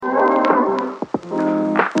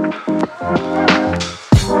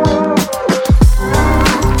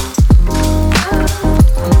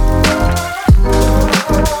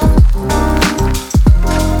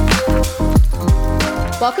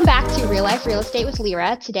Estate with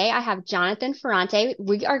Lyra. Today I have Jonathan Ferrante.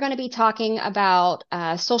 We are going to be talking about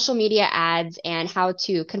social media ads and how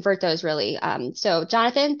to convert those really. So,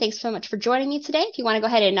 Jonathan, thanks so much for joining me today. If you want to go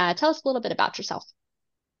ahead and tell us a little bit about yourself.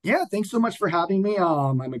 Yeah, thanks so much for having me.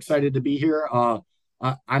 I'm excited to be here.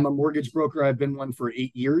 I'm a mortgage broker. I've been one for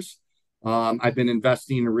 8 years. I've been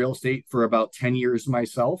investing in real estate for about 10 years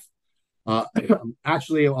myself. When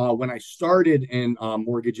I started in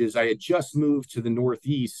mortgages, I had just moved to the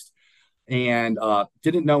Northeast and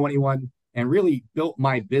didn't know anyone and really built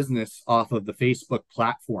my business off of the Facebook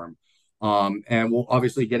platform. And we'll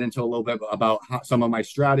obviously get into a little bit about some of my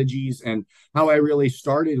strategies and how I really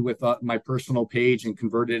started with my personal page and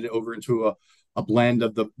converted it over into a blend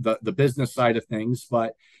of the business side of things.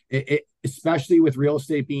 But especially with real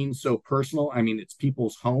estate being so personal, I mean, it's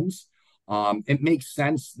people's homes. It makes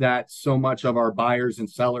sense that so much of our buyers and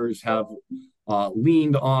sellers have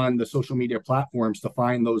leaned on the social media platforms to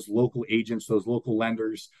find those local agents, those local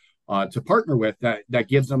lenders to partner with that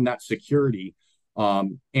gives them that security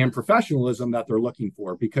and professionalism that they're looking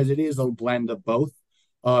for, because it is a blend of both,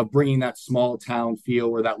 bringing that small town feel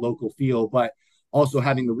or that local feel, but also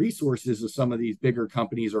having the resources of some of these bigger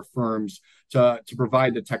companies or firms to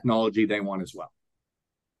provide the technology they want as well.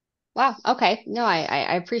 Wow. Okay. No,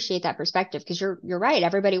 I appreciate that perspective because you're right.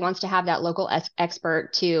 Everybody wants to have that local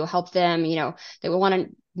expert to help them. They will want to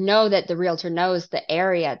know that the realtor knows the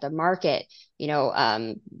area, the market,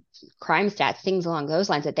 crime stats, things along those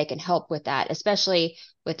lines that they can help with that, especially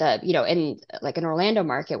with in like an Orlando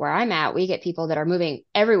market where I'm at, we get people that are moving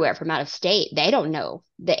everywhere from out of state. They don't know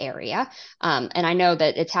the area. And I know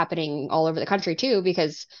that it's happening all over the country too,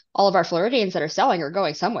 because all of our Floridians that are selling are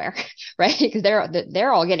going somewhere, right? Because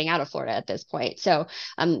they're all getting out of Florida at this point. So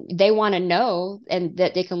they want to know and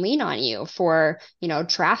that they can lean on you for,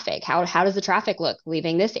 traffic. How does the traffic look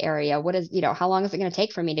leaving this area? What is, how long is it going to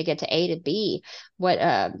take for me to get to A to B? What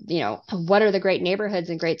are the great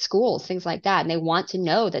neighborhoods and great schools, things like that. And they want to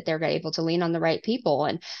know that they're able to lean on the right people.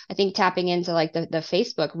 And I think tapping into like the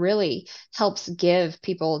Facebook really helps give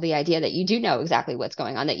people the idea that you do know exactly what's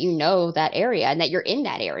going on, that you know that area and that you're in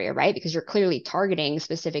that area, right? Because you're clearly targeting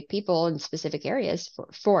specific people in specific areas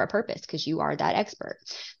for a purpose because you are that expert.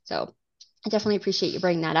 So I definitely appreciate you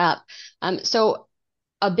bringing that up. So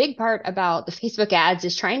a big part about the Facebook ads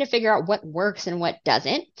is trying to figure out what works and what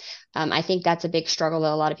doesn't. I think that's a big struggle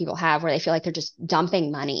that a lot of people have where they feel like they're just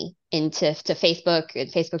dumping money into Facebook and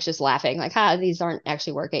Facebook's just laughing like, these aren't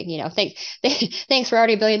actually working. Thanks. We're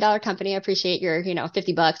already $1 billion company. I appreciate your,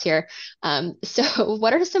 $50 here. So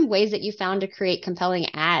what are some ways that you found to create compelling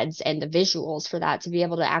ads and the visuals for that to be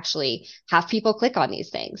able to actually have people click on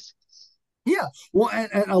these things? Yeah, well,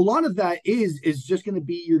 and a lot of that is just going to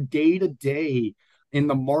be your day to day in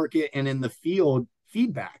the market and in the field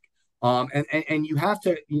feedback. And you have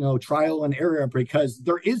to, trial and error, because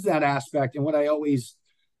there is that aspect. And what I always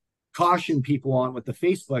caution people on with the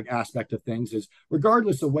Facebook aspect of things is,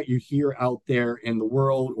 regardless of what you hear out there in the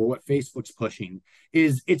world or what Facebook's pushing,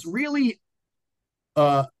 is it's really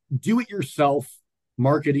uh do it yourself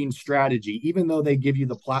marketing strategy. Even though they give you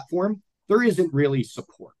the platform, there isn't really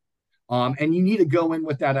support. And you need to go in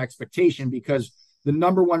with that expectation, because the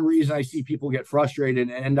number one reason I see people get frustrated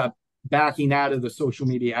and end up backing out of the social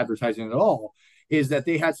media advertising at all is that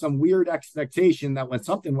they had some weird expectation that when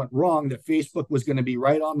something went wrong, that Facebook was going to be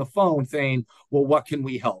right on the phone saying, well, what can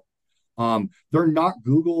we help? They're not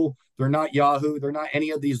Google, they're not Yahoo, they're not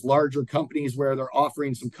any of these larger companies where they're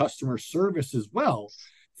offering some customer service as well.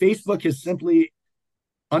 Facebook has simply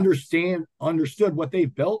understood what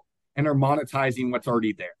they've built and are monetizing what's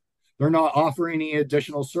already there. They're not offering any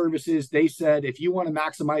additional services. They said, if you want to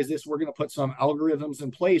maximize this, we're going to put some algorithms in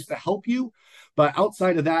place to help you. But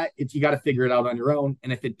outside of that, you got to figure it out on your own.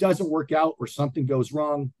 And if it doesn't work out or something goes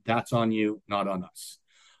wrong, that's on you, not on us.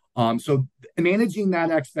 So managing that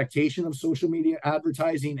expectation of social media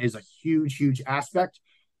advertising is a huge, huge aspect.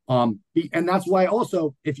 And that's why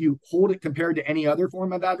also, if you hold it compared to any other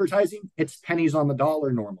form of advertising, it's pennies on the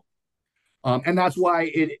dollar normal. And that's why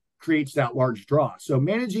it creates that large draw. So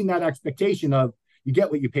managing that expectation of you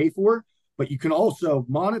get what you pay for, but you can also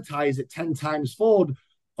monetize it 10 times fold,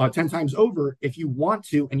 10 times over if you want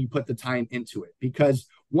to, and you put the time into it. Because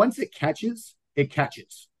once it catches, it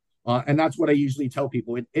catches. And that's what I usually tell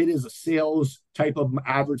people. It is a sales type of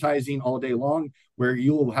advertising all day long, where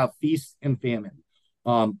you will have feast and famine.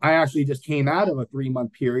 I actually just came out of a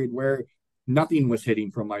 3-month period where nothing was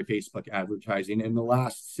hitting from my Facebook advertising. In the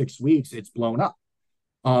last 6 weeks, it's blown up.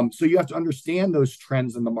 So you have to understand those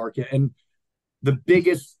trends in the market. And the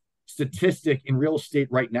biggest statistic in real estate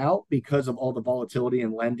right now, because of all the volatility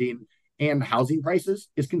in lending and housing prices,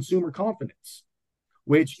 is consumer confidence.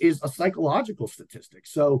 which is a psychological statistic.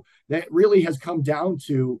 So that really has come down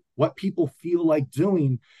to what people feel like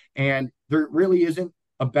doing. And there really isn't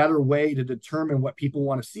a better way to determine what people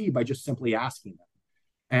want to see by just simply asking them.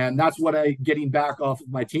 And that's what getting back off of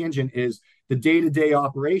my tangent, is the day-to-day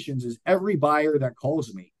operations is every buyer that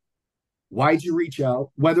calls me, why'd you reach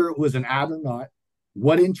out, whether it was an ad or not,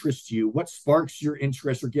 what interests you, what sparks your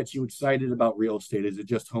interest or gets you excited about real estate. Is it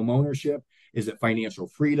just home ownership? Is it financial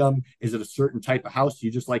freedom? Is it a certain type of house? Do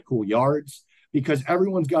you just like cool yards? Because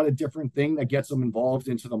everyone's got a different thing that gets them involved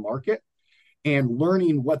into the market. And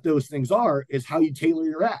learning what those things are is how you tailor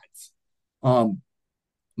your ads.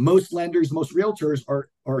 Most lenders, most realtors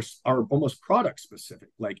are almost product specific,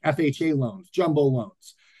 like FHA loans, jumbo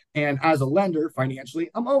loans. And as a lender, financially,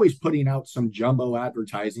 I'm always putting out some jumbo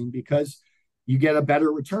advertising because you get a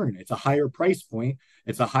better return. It's a higher price point.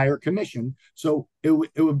 It's a higher commission. So it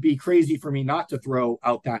would be crazy for me not to throw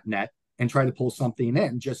out that net and try to pull something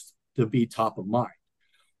in just to be top of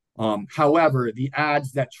mind. However, the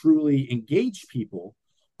ads that truly engage people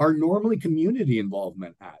are normally community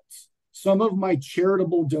involvement ads. Some of my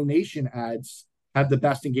charitable donation ads have the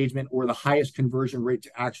best engagement or the highest conversion rate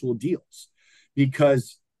to actual deals,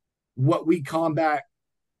 because what we combat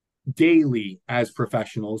daily as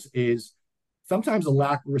professionals is sometimes a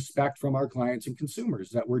lack of respect from our clients and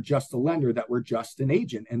consumers, that we're just a lender, that we're just an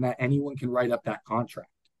agent, and that anyone can write up that contract.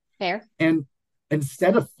 Fair. And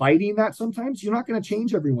instead of fighting that, sometimes you're not going to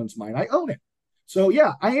change everyone's mind. I own it. So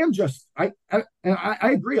yeah, I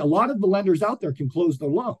agree. A lot of the lenders out there can close the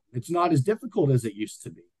loan. It's not as difficult as it used to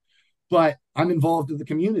be, but I'm involved in the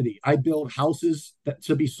community. I build houses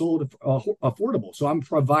to be sold affordable. So I'm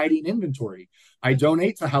providing inventory. I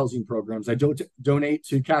donate to housing programs. I donate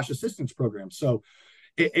to cash assistance programs. So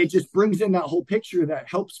it just brings in that whole picture that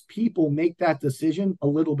helps people make that decision a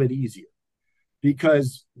little bit easier.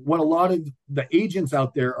 Because what a lot of the agents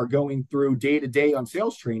out there are going through day to day on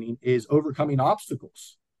sales training is overcoming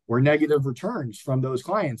obstacles or negative returns from those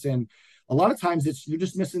clients. And a lot of times you're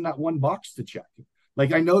just missing that one box to check.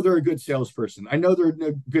 Like, I know they're a good salesperson. I know they're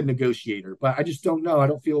a good negotiator, but I just don't know. I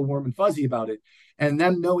don't feel warm and fuzzy about it. And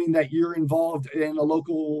them knowing that you're involved in a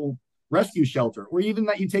local rescue shelter, or even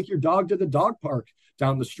that you take your dog to the dog park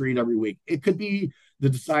down the street every week, it could be the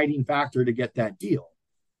deciding factor to get that deal.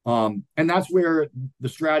 And that's where the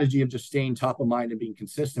strategy of just staying top of mind and being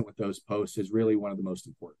consistent with those posts is really one of the most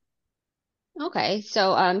important. Okay.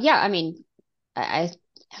 So, yeah, I mean, I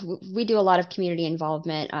we do a lot of community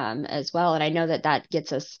involvement as well, and I know that that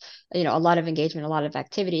gets us, a lot of engagement, a lot of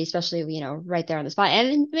activity, especially right there on the spot, and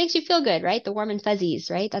it makes you feel good, right? The warm and fuzzies,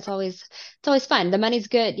 right? It's always fun. The money's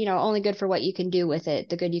good, only good for what you can do with it,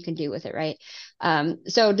 the good you can do with it, right?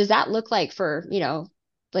 So does that look like for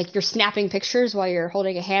like you're snapping pictures while you're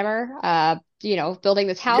holding a hammer, building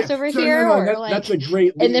this house over So here, no, or like, that's a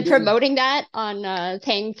great and then lead in. promoting that on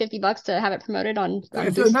paying $50 to have it promoted on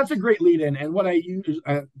So that's a great lead in. And what I use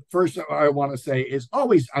first, I want to say is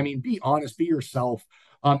always, I mean, be honest, be yourself.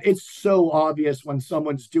 It's so obvious when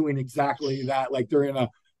someone's doing exactly that, like they're in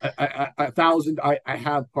a thousand. I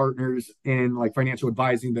have partners in like financial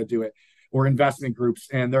advising that do it, or investment groups,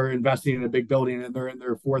 and they're investing in a big building and they're in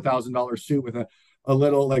their $4,000 suit with a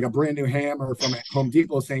little, like a brand new hammer from Home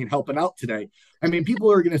Depot saying helping out today. I mean,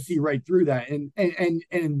 people are going to see right through that,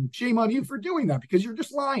 and shame on you for doing that, because you're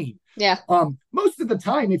just lying. Yeah. Most of the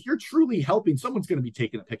time, if you're truly helping, someone's going to be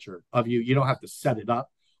taking a picture of you. You don't have to set it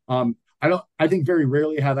up. I think very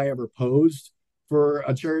rarely have I ever posed for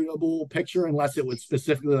a charitable picture unless it was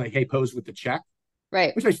specifically like, hey, pose with the check.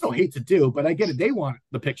 Right. Which I still hate to do, but I get it. They want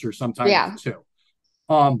the picture sometimes too.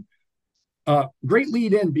 Great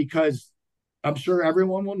lead in, because I'm sure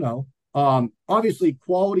everyone will know. Obviously,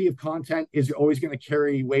 quality of content is always going to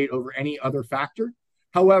carry weight over any other factor.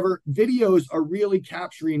 However, videos are really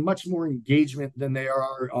capturing much more engagement than they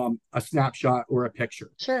are a snapshot or a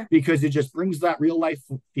picture. Sure. Because it just brings that real life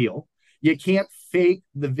feel. You can't fake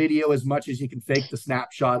the video as much as you can fake the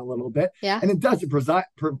snapshot a little bit. Yeah. And it does. It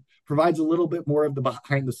provides a little bit more of the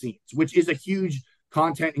behind the scenes, which is a huge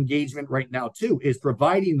content engagement right now too, is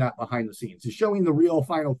providing that behind the scenes, is showing the real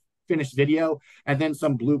final finished video, and then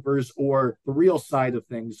some bloopers or the real side of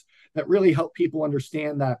things that really help people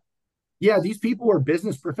understand that, yeah, these people are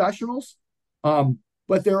business professionals,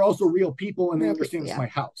 but they're also real people, and they understand it's my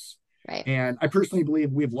house. Right. And I personally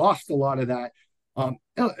believe we've lost a lot of that,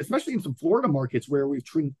 especially in some Florida markets where we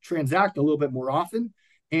transact a little bit more often.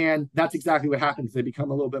 And that's exactly what happens. They become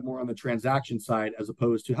a little bit more on the transaction side as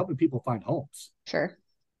opposed to helping people find homes. Sure.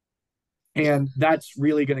 And that's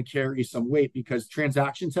really going to carry some weight, because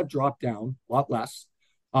transactions have dropped down a lot less.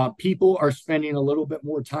 People are spending a little bit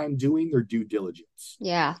more time doing their due diligence.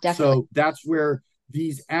 Yeah, definitely. So that's where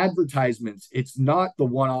these advertisements, it's not the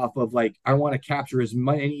one off of like, I want to capture as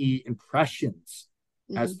many impressions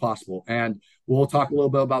as Hmm. possible. And we'll talk a little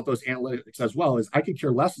bit about those analytics as well, is I could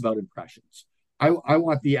care less about impressions. I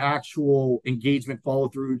want the actual engagement follow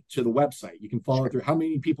through to the website. You can follow Sure. through how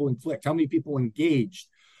many people clicked, how many people engaged.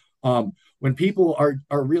 When people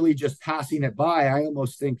are really just passing it by, I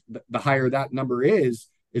almost think the higher that number is,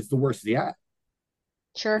 it's the worse the ad.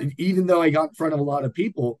 Sure. Even though I got in front of a lot of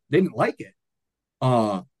people, they didn't like it.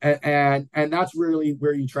 And that's really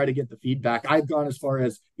where you try to get the feedback. I've gone as far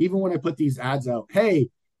as, even when I put these ads out, hey,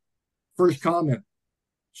 first comment,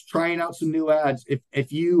 trying out some new ads.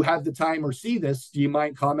 If you have the time or see this, do you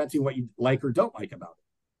mind commenting what you like or don't like about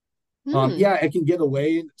it? Hmm. Yeah, it can get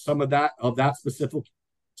away some of that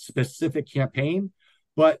specific campaign,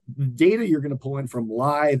 but the data you're going to pull in from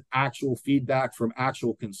live actual feedback from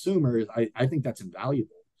actual consumers, I think that's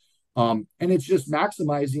invaluable. And it's just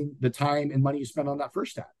maximizing the time and money you spend on that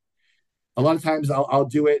first ad. A lot of times I'll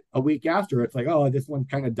do it a week after. It's like, oh, this one's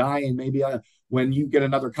kind of dying. Maybe when you get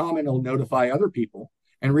another comment, it'll notify other people.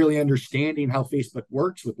 And really understanding how Facebook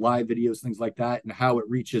works with live videos, things like that, and how it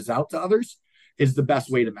reaches out to others is the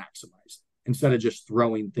best way to maximize instead of just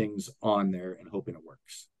throwing things on there and hoping it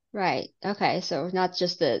works. Right. Okay. So not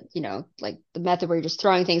just the, like the method where you're just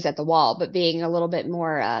throwing things at the wall, but being a little bit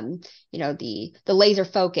more, the laser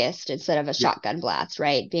focused instead of a Yeah. shotgun blast,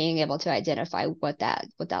 right? Being able to identify what that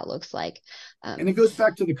looks like. And it Um, goes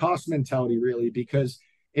back to the cost mentality, really, because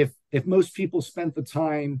if most people spent the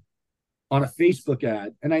time on a Facebook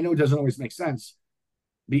ad, and I know it doesn't always make sense,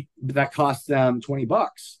 that costs them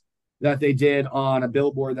 $20 that they did on a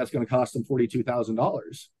billboard that's going to cost them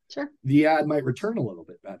 $42,000. sure. The ad might return a little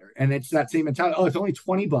bit better. And it's that same mentality. Oh, it's only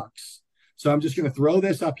 $20. So I'm just going to throw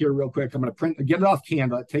this up here real quick. I'm going to get it off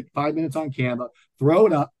Canva, take 5 minutes on Canva, throw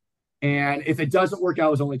it up. And if it doesn't work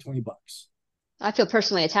out, it's only $20. I feel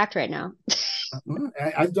personally attacked right now.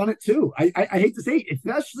 I've done it too. I hate to say it,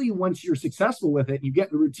 especially once you're successful with it and you get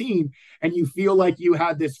in the routine and you feel like you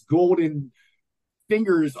have this golden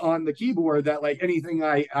fingers on the keyboard that like anything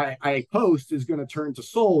I post is going to turn to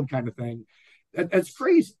sold kind of thing. That's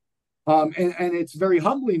crazy. And it's very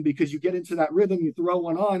humbling because you get into that rhythm, you throw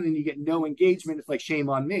one on and you get no engagement. It's like shame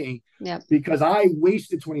on me Yep. because I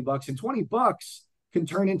wasted $20 and $20 can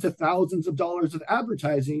turn into thousands of dollars of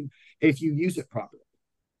advertising if you use it properly.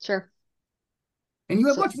 Sure. And you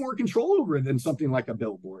have So much more control over it than something like a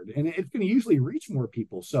billboard, and it's going to usually reach more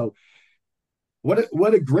people. So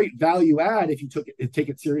what a great value add if you take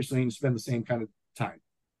it seriously and spend the same kind of time.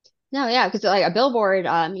 no, yeah, because like a billboard,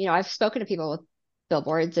 I've spoken to people with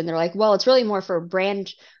billboards and they're like, well, it's really more for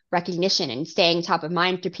brand recognition and staying top of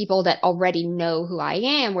mind to people that already know who I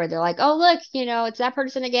am, where they're like, oh, look, it's that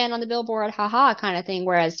person again on the billboard, haha, kind of thing.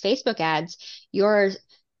 Whereas Facebook ads,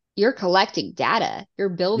 you're collecting data, you're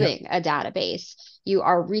Yep. building a database, you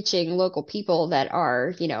are reaching local people that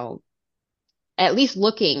are, at least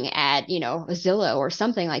looking at, Zillow or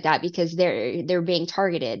something like that because they're being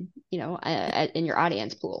targeted, in your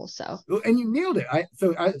audience pool. So And you nailed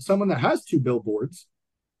it. Someone that has two billboards,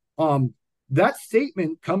 um, that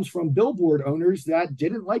statement comes from billboard owners that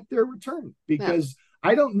didn't like their return yeah, because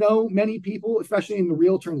I don't know many people, especially in the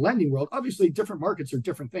realtor and lending world. Obviously, different markets are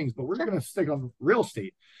different things, but we're sure, going to stick on real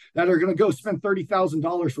estate that are going to go spend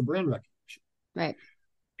 $30,000 for brand recognition. right,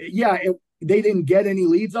 Yeah, they didn't get any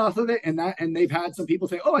leads off of it, and they've had some people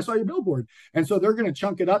say, "Oh, I saw your billboard," and so they're going to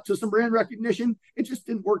chunk it up to some brand recognition. It just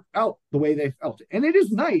didn't work out the way they felt, and it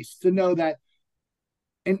is nice to know that.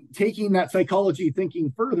 And taking that psychology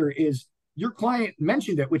thinking further is your client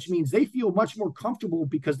mentioned it, which means they feel much more comfortable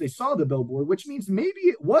because they saw the billboard, which means maybe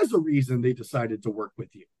it was a reason they decided to work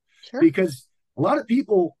with you. sure, Because a lot of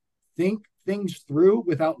people think things through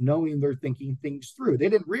without knowing they're thinking things through. They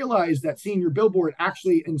didn't realize that seeing your billboard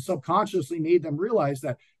actually and subconsciously made them realize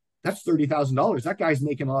that that's $30,000. That guy's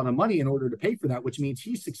making a lot of money in order to pay for that, which means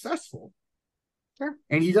he's successful. sure.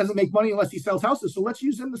 And he doesn't make money unless he sells houses. So let's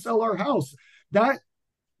use him to sell our house. That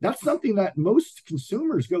that's something that most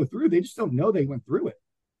consumers go through. They just don't know they went through it.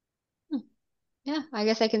 Hmm. Yeah, I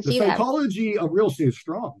guess I can The see that. psychology of real estate is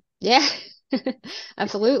strong. Yeah,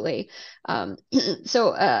 absolutely. Um,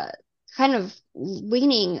 so, kind of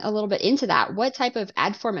leaning a little bit into that, what type of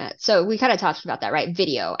ad format? So we kind of talked about that, right?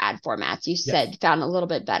 Video ad formats, you Yes. said found a little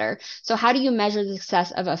bit better. So how do you measure the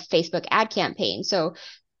success of a Facebook ad campaign? So,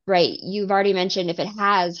 right, you've already mentioned if it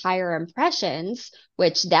has higher impressions,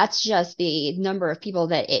 which that's just the number of people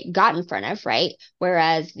that it got in front of, right?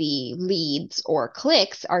 Whereas the leads or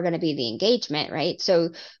clicks are going to be the engagement, right? So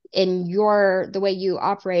the way you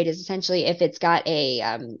operate is essentially if it's got a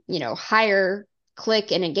higher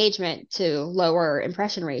click and engagement to lower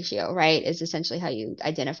impression ratio, right? Is essentially how you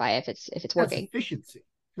identify if it's That's working. efficiency.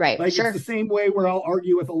 Right. Like it's the Sure. same way where I'll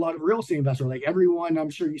argue with a lot of real estate investors. Like everyone, I'm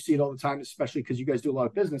sure you see it all the time, especially because you guys do a lot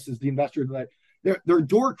of business, is the investor that they're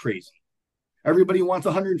door crazy. Everybody wants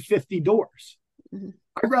 150 doors. Mm-hmm.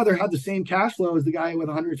 I'd rather have the same cash flow as the guy with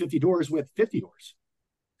 150 doors with 50 doors.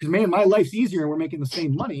 Because man, my life's easier and we're making the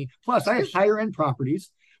same money. Plus, I have higher end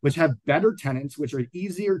properties which have better tenants, which are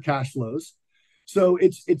easier cash flows. So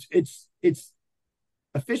it's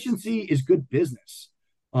efficiency is good business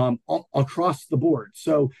across the board.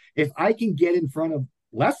 So if I can get in front of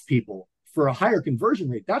less people for a higher conversion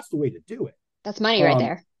rate, that's the way to do it. That's money right Um,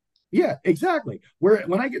 there. yeah, exactly. Where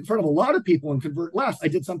when I get in front of a lot of people and convert less, I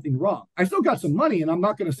did something wrong. I still got some money, and I'm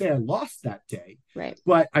not going to say I lost that day, Right.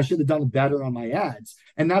 but I should have done better on my ads.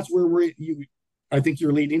 And that's where I think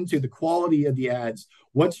you're leading into the quality of the ads.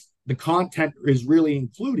 What's the content is really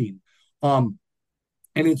including.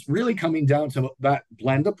 And it's really coming down to that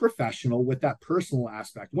blend of professional with that personal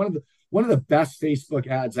aspect. One of the best Facebook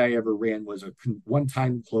ads I ever ran was a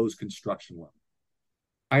one-time closed construction loan.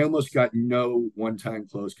 I almost got no one-time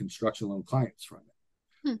closed construction loan clients from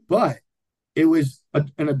it, Hmm. but it was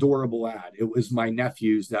an adorable ad. It was my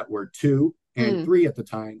nephews that were 2 and 3 at the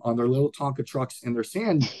time on their little Tonka trucks in their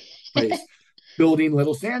sand place, building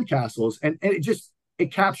little sand castles, and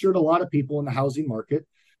it captured a lot of people in the housing market.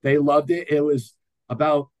 They loved it. It was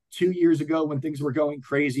about 2 years ago when things were going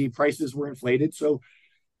crazy, prices were inflated. So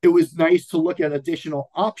it was nice to look at additional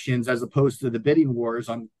options as opposed to the bidding wars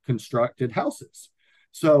on constructed houses.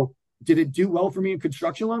 So did it do well for me in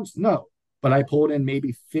construction loans? No. But I pulled in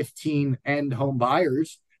maybe 15 end home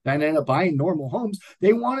buyers that ended up buying normal homes.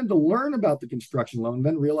 They wanted to learn about the construction loan,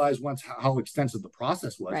 then realized once how extensive the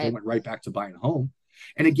process was, Right. they went right back to buying a home.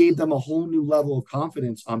 And it gave them a whole new level of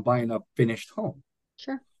confidence on buying a finished home.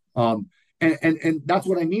 Sure. And that's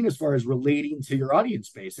what I mean as far as relating to your audience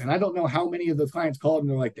base. And I don't know how many of the clients called and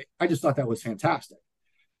they're like, I just thought that was fantastic.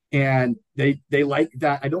 And they like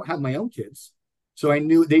that. I don't have my own kids. So they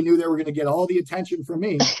knew they were going to get all the attention from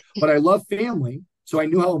me, but I love family. So I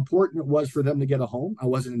knew how important it was for them to get a home. I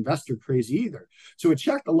wasn't investor crazy either. So it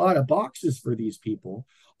checked a lot of boxes for these people.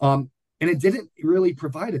 And it didn't really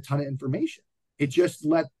provide a ton of information. It just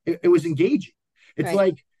it was engaging. It's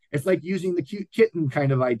right. it's like using the cute kitten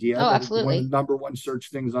kind of idea. Oh, that is one of absolutely. the number one search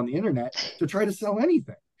things on the internet to try to sell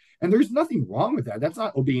anything. And there's nothing wrong with that. That's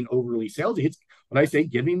not being overly salesy. It's what I say,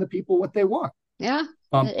 giving the people what they want. Yeah.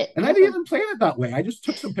 And I didn't even plan it that way. I just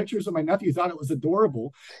took some pictures of my nephew, thought it was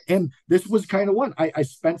adorable. And this was kind of one. I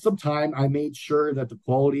spent some time. I made sure that the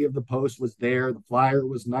quality of the post was there. The flyer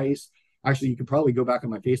was nice. Actually, you could probably go back on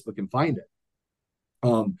my Facebook and find it.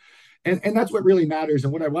 And that's what really matters.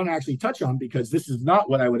 And what I want to actually touch on, because this is not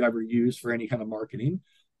what I would ever use for any kind of marketing,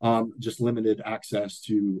 just limited access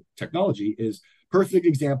to technology, is perfect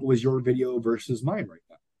example is your video versus mine right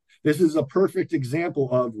now. This is a perfect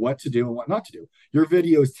example of what to do and what not to do. Your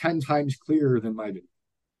video is 10 times clearer than my video.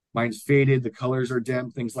 Mine's faded, the colors are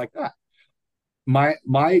dim, things like that. My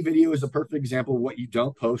video is a perfect example of what you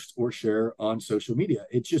don't post or share on social media.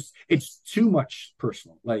 It's too much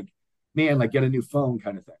personal. Like, man, like get a new phone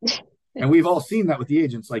kind of thing. And we've all seen that with the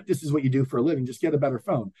agents. Like, this is what you do for a living. Just get a better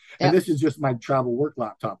phone. Yep. And this is just my travel work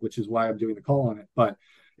laptop, which is why I'm doing the call on it. But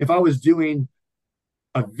if I was doing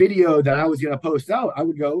a video that I was going to post out, I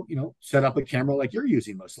would go, set up a camera like you're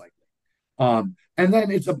using most likely. And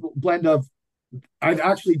then it's a blend of, I've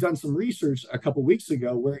actually done some research a couple weeks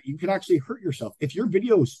ago where you can actually hurt yourself. If your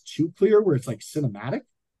video is too clear, where it's like cinematic,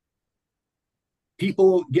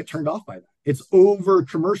 people get turned off by that. It's over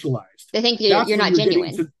commercialized. They think you're not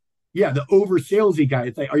genuine. The over salesy guy.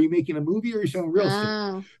 It's like, are you making a movie or are you selling real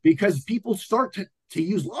estate? Because people start to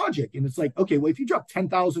use logic. And it's like, okay, well, if you drop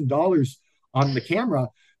 $10,000 on the camera,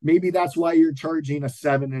 maybe that's why you're charging a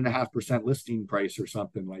 7.5% listing price or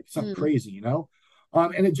something crazy,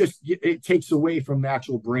 and it takes away from the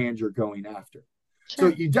actual brand you're going after.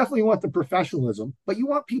 Sure. So you definitely want the professionalism, but you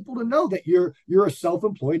want people to know that you're a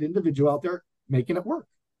self-employed individual out there making it work.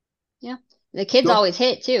 Yeah. The kids always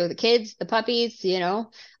hit too. The kids, the puppies, did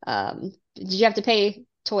you have to pay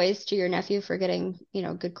toys to your nephew for getting,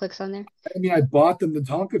 good clicks on there? I mean, I bought them the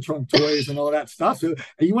Tonka trunk toys and all that stuff. So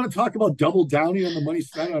you want to talk about double downing on the money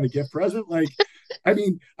spent on a gift present? Like, I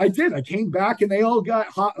mean, I did. I came back and they all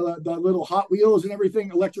got the little Hot Wheels and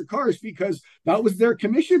everything, electric cars, because that was their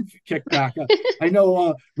commission kickback. I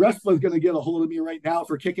know Respa is going to get a hold of me right now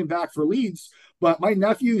for kicking back for leads, but my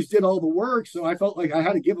nephews did all the work. So I felt like I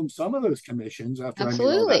had to give them some of those commissions after I made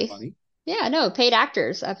all that money. Yeah, no, paid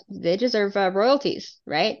actors, they deserve royalties,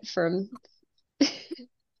 right?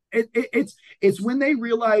 it's when they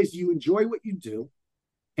realize you enjoy what you do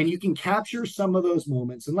and you can capture some of those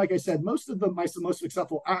moments. And like I said, most of my most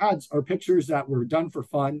successful ads are pictures that were done for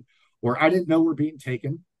fun or I didn't know were being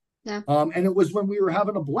taken. Yeah. And it was when we were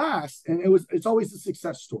having a blast, and it's always a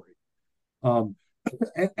success story. Um,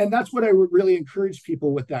 and that's what I would really encourage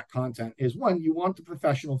people with that content is one, you want the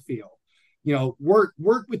professional feel.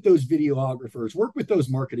 Work with those videographers, work with those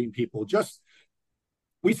marketing people. Just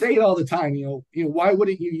we say it all the time, why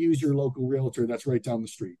wouldn't you use your local realtor that's right down the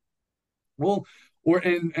street? Well,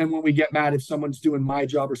 and when we get mad if someone's doing my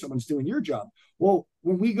job or someone's doing your job. Well,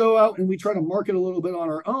 when we go out and we try to market a little bit on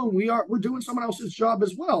our own, we're doing someone else's job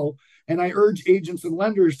as well. And I urge agents and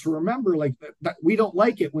lenders to remember like that we don't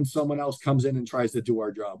like it when someone else comes in and tries to do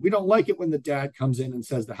our job. We don't like it when the dad comes in and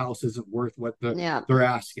says the house isn't worth what they're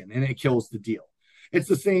asking, and it kills the deal. It's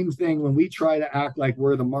the same thing when we try to act like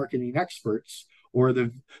we're the marketing experts or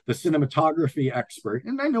the cinematography expert.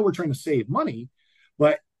 And I know we're trying to save money,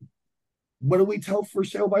 but what do we tell for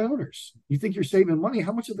sale by owners? You think you're saving money?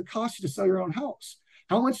 How much does it cost you to sell your own house?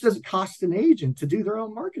 How much does it cost an agent to do their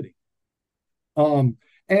own marketing? And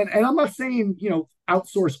I'm not saying,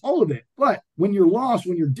 outsource all of it, but when you're lost,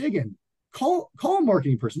 when you're digging, call a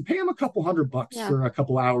marketing person, pay them a couple $100 for a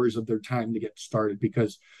couple hours of their time to get started,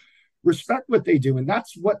 because respect what they do. And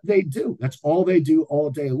that's what they do. That's all they do all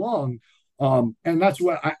day long. And that's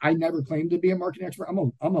what I never claimed to be a marketing expert.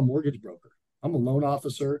 I'm a mortgage broker. I'm a loan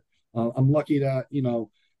officer. I'm lucky to,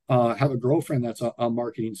 have a girlfriend that's a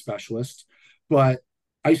marketing specialist, but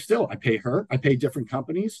I pay her. I pay different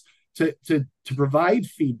companies to provide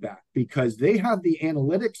feedback because they have the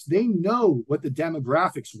analytics. They know what the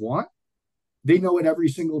demographics want. They know it every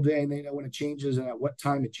single day, and they know when it changes and at what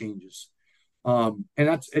time it changes. And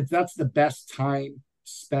that's the best time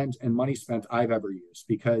spent and money spent I've ever used,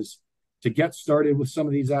 because to get started with some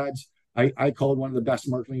of these ads, I called one of the best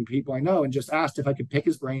marketing people I know and just asked if I could pick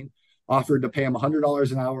his brain, offered to pay him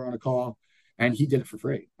 $100 an hour on a call, and he did it for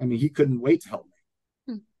free. I mean, he couldn't wait to help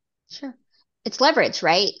me. Sure. It's leverage,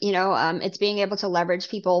 right? It's being able to leverage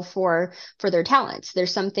people for their talents.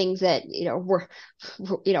 There's some things that,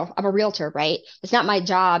 I'm a realtor, right? It's not my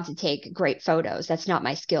job to take great photos. That's not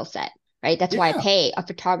my skill set. Right. That's why I pay a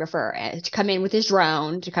photographer to come in with his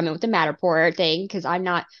drone, to come in with the Matterport thing. Cause I'm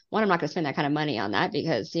not going to spend that kind of money on that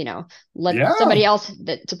because, let somebody else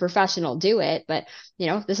that's a professional do it. But,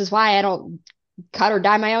 this is why I don't cut or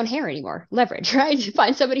dye my own hair anymore. Leverage, right?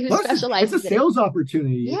 Find somebody who specializes. It's a sales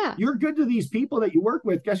opportunity. Yeah. You're good to these people that you work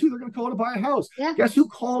with. Guess who they're going to call to buy a house? Yeah. Guess who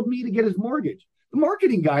called me to get his mortgage? The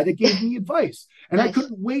marketing guy that gave me advice. And nice. I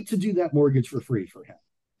couldn't wait to do that mortgage for free for him.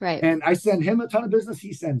 Right. And I send him a ton of business.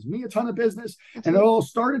 He sends me a ton of business. Absolutely. And it all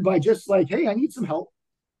started by just like, hey, I need some help.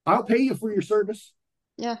 I'll pay you for your service.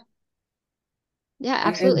 Yeah. Yeah,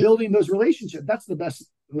 absolutely. And building those relationships. That's the best.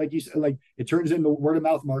 Like you said, like it turns into word of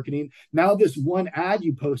mouth marketing. Now, this one ad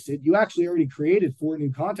you posted, you actually already created 4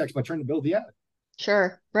 new contacts by trying to build the ad.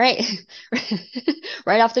 Sure. Right.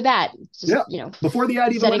 Right off the bat. Just, before the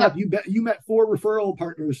ad even went up, you met 4 referral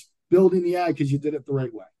partners building the ad because you did it the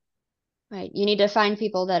right way. Right. You need to find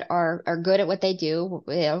people that are good at what they do.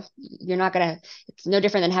 You're not going to, it's no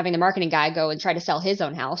different than having the marketing guy go and try to sell his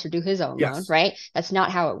own house or do his own loan, right? That's not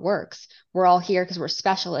how it works. We're all here because we're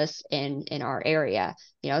specialists in our area.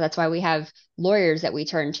 That's why we have lawyers that we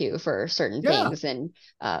turn to for certain things. And,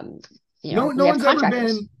 no one's ever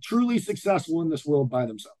been truly successful in this world by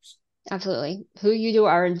themselves. Absolutely. Who you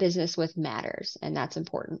are in business with matters. And that's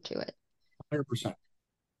important to it. 100%.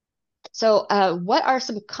 So what are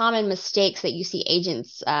some common mistakes that you see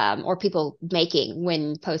agents or people making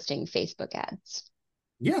when posting Facebook ads?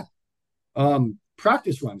 Yeah.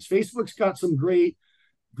 Practice runs. Facebook's got some great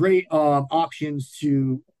options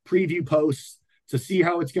to preview posts to see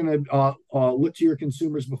how it's going to look to your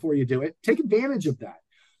consumers before you do it. Take advantage of that.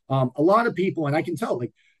 A lot of people, and I can tell,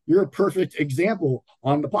 like, you're a perfect example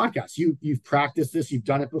on the podcast. You've practiced this. You've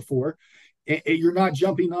done it before. You're not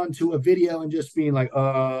jumping onto a video and just being like,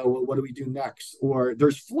 well, what do we do next? Or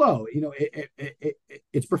there's flow.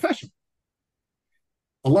 It's professional.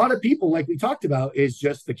 A lot of people, like we talked about, is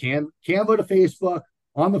just the Canva to Facebook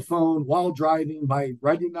on the phone while driving by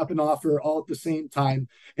writing up an offer all at the same time.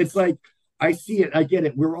 It's like, I see it. I get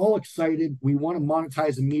it. We're all excited. We want to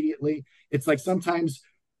monetize immediately. It's like sometimes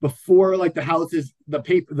before like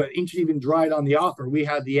the ink even dried on the offer, we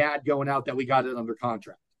had the ad going out that we got it under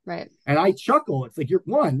contract. Right. And I chuckle. It's like, you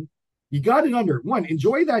got it under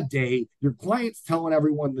enjoy that day. Your client's telling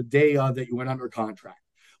everyone the day that you went under contract.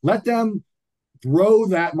 Let them grow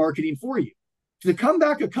that marketing for you. To come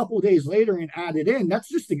back a couple of days later and add it in, that's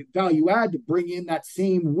just a value add to bring in that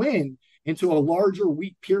same win into a larger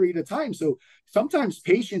week period of time. So sometimes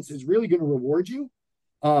patience is really going to reward you.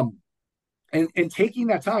 Um, and taking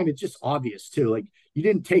that time, it's just obvious too. Like you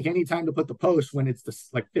didn't take any time to put the post when it's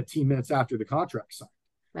like 15 minutes after the contract signed.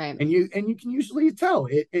 Right. And you can usually tell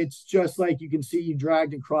it's just like you can see you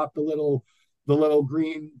dragged and cropped the little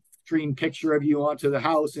green screen picture of you onto the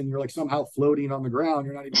house, and you're like somehow floating on the ground.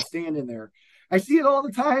 You're not even standing there. I see it all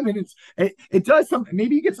the time, and it does something.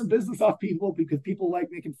 Maybe you get some business off people because people like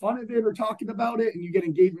making fun of it or talking about it, and you get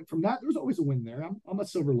engagement from that. There's always a win there. I'm a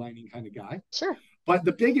silver lining kind of guy. Sure. But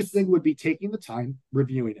the biggest thing would be taking the time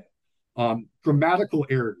reviewing it. Grammatical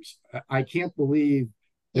errors. I can't believe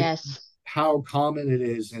that Yes. how common it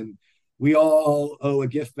is. And we all owe a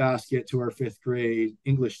gift basket to our fifth grade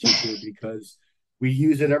English teacher because we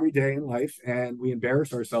use it every day in life, and we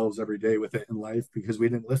embarrass ourselves every day with it in life because we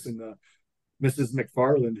didn't listen to Mrs.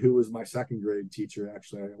 McFarland, who was my second grade teacher.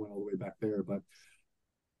 Actually, I went all the way back there, but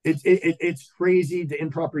it's crazy the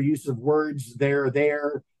improper use of words there,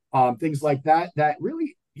 things like that. That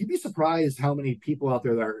really, you'd be surprised how many people out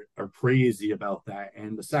there that are crazy about that.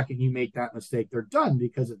 And the second you make that mistake, they're done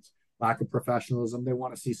because it's lack of professionalism. They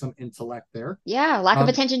want to see some intellect there. Yeah. Lack of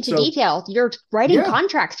attention to So detail. You're writing yeah.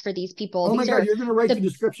 contracts for these people. Oh my These God, are you're going to write the the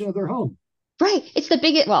description of their home. right. It's the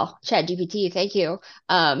biggest, well, Chat GPT, thank you.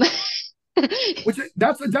 Which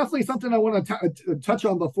that's definitely something I want to touch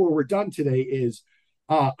on before we're done today. Is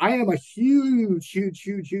I am a huge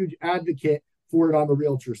advocate for it on the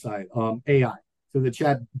realtor side. AI, so the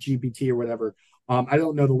Chat GPT or whatever. I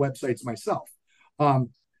don't know the websites myself.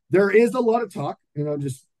 There is a lot of talk,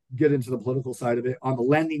 just get into the political side of it on the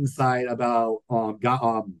lending side about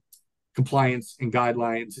compliance and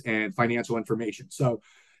guidelines and financial information. So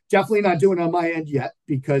definitely not doing it on my end yet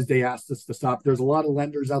because they asked us to stop. There's a lot of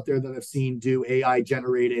lenders out there that I've seen do AI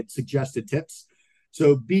generated suggested tips.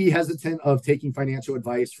 So be hesitant of taking financial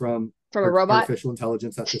advice from from a robot. artificial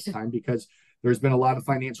intelligence at this time because there's been a lot of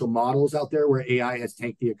financial models out there where AI has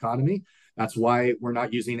tanked the economy. That's why we're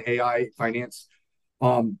not using AI finance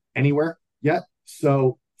anywhere yet.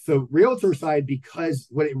 So realtor side, because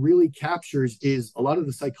what it really captures is a lot of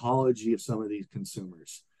the psychology of some of these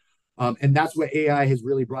consumers. And that's what AI has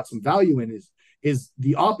really brought some value in is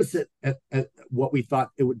the opposite at what we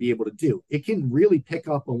thought it would be able to do. It can really pick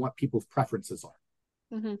up on what people's preferences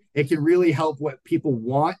are. Mm-hmm. It can really help what people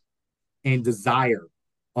want and desire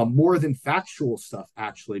more than factual stuff,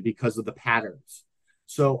 actually, because of the patterns.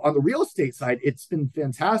 So on the real estate side, it's been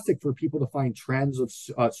fantastic for people to find trends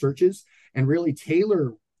of searches and really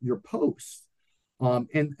tailor your posts.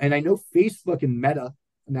 And I know Facebook and Meta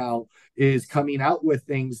now is coming out with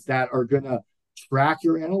things that are going to track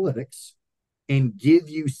your analytics and give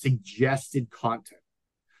you suggested content.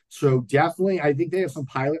 So definitely, I think they have some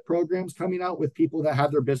pilot programs coming out with people that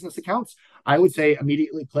have their business accounts. I would say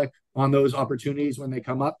immediately click on those opportunities when they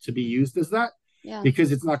come up to be used as that,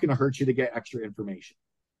 because it's not going to hurt you to get extra information.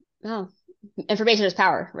 Oh, information is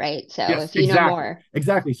power, right? So yes, if you know more.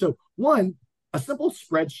 Exactly. So one, a simple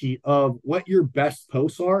spreadsheet of what your best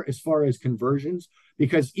posts are as far as conversions,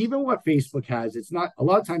 because even what Facebook has, it's not, a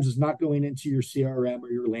lot of times it's not going into your CRM or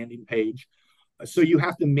your landing page. So you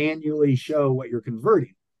have to manually show what you're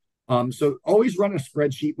converting. So always run a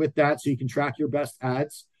spreadsheet with that so you can track your best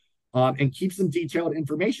ads and keep some detailed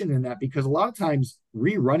information in that, because a lot of times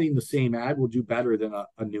rerunning the same ad will do better than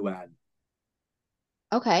a new ad.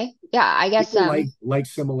 Okay. Yeah, I guess people like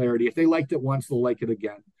similarity. If they liked it once, they'll like it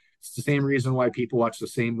again. It's the same reason why people watch the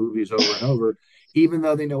same movies over and over, even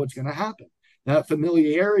though they know what's going to happen. That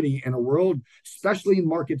familiarity in a world, especially in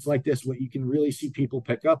markets like this, what you can really see people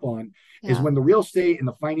pick up on is when the real estate and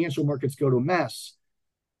the financial markets go to a mess,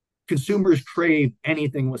 consumers crave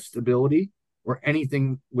anything with stability or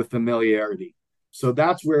anything with familiarity. So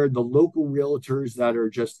that's where the local realtors that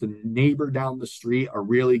are just the neighbor down the street are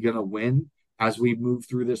really going to win as we move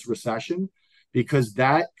through this recession, because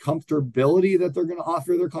that comfortability that they're going to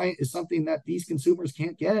offer their client is something that these consumers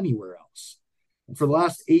can't get anywhere else. And for the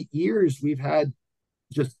last 8 years, we've had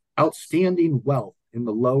just outstanding wealth in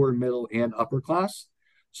the lower, middle, and upper class.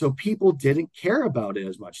 So people didn't care about it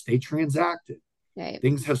as much. They transacted. Right.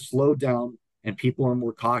 Things have slowed down and people are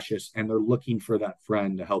more cautious, and they're looking for that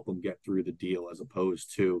friend to help them get through the deal as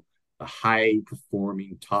opposed to the high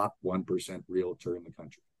performing top 1% realtor in the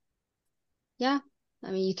country. Yeah.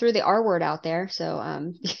 I mean, you threw the R word out there. So,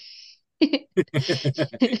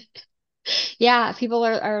 yeah, people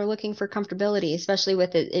are looking for comfortability, especially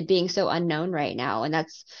with it being so unknown right now. And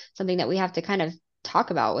that's something that we have to kind of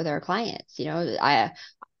talk about with our clients.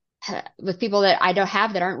 With people that I don't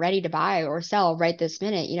have that aren't ready to buy or sell right this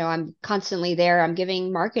minute, I'm constantly there. I'm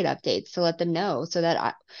giving market updates to let them know so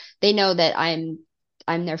that they know that I'm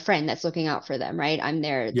I'm their friend that's looking out for them, right? I'm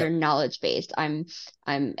Yeah. their knowledge based. I'm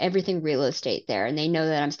everything real estate there, and they know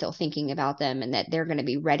that I'm still thinking about them and that they're going to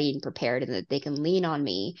be ready and prepared and that they can lean on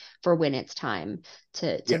me for when it's time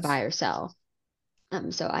to Yes. buy or sell.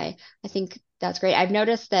 So I think that's great. I've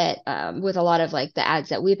noticed that with a lot of like the ads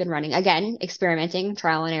that we've been running, again, experimenting,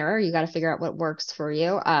 trial and error, you got to figure out what works for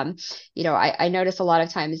you. I notice a lot of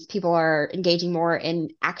times people are engaging more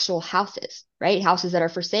in actual houses, right? Houses that are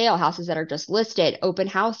for sale, houses that are just listed, open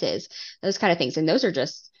houses, those kind of things. And those are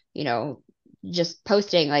just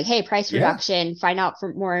posting like, hey, price Yeah. reduction, find out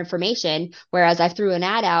for more information. Whereas I threw an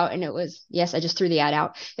ad out and it was, yes, I just threw the ad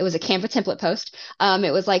out. It was a Canva template post.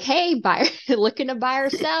 It was like, hey, buyer looking to buy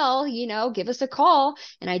or sell, give us a call.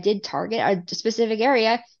 And I did target a specific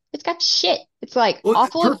area. It's got shit. It's like Well,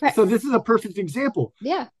 awful. so this is a perfect example.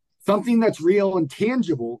 Yeah. Something that's real and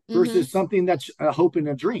tangible Mm-hmm. versus something that's a hope and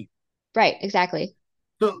a dream. Right. Exactly.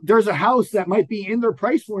 So there's a house that might be in their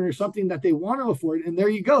price point or something that they want to afford, and there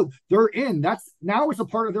you go. They're in. That's now it's a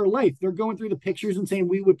part of their life. They're going through the pictures and saying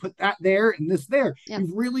we would put that there and this there. Yeah.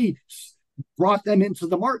 You've really brought them into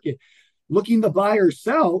the market. Looking to buy or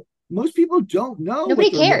sell, most people don't know Nobody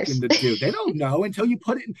what they're cares. looking to do. They don't know until you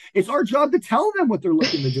put it in. It's our job to tell them what they're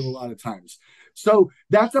looking to do a lot of times. So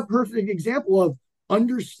that's a perfect example of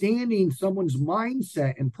understanding someone's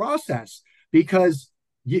mindset and process because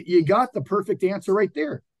you got the perfect answer right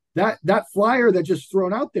there. That flyer that just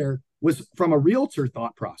thrown out there was from a realtor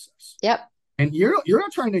thought process. Yep. And you're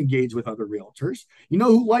not trying to engage with other realtors. You know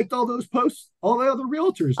who liked all those posts? All the other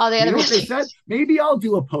realtors. All the You other know what they realtors. said? Maybe I'll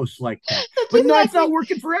do a post like that. That's But no, it's exactly. not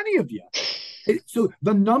working for any of you. So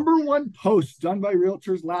the number one post done by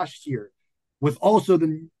realtors last year was also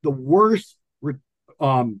the worst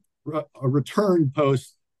return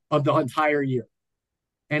post of the entire year.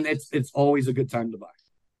 And it's always a good time to buy.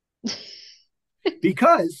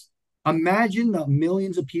 Because imagine the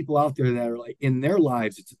millions of people out there that are like in their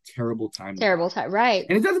lives, it's a terrible time to buy. Terrible time. Right.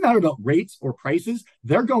 And it doesn't matter about rates or prices,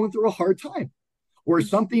 they're going through a hard time or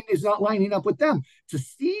something is not lining up with them. To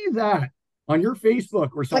see that on your Facebook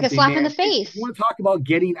or It's like a something, slap in the man, if you face. want to talk about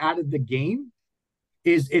getting out of the game,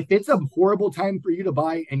 is if it's a horrible time for you to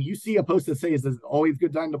buy and you see a post that says it's always a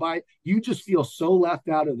good time to buy, you just feel so left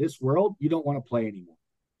out of this world, you don't want to play anymore.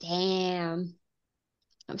 Damn.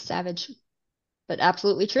 I'm savage, but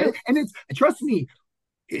absolutely true. And it's trust me,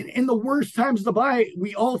 in the worst times to buy,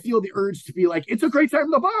 we all feel the urge to be like, it's a great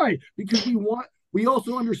time to buy because we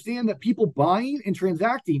also understand that people buying and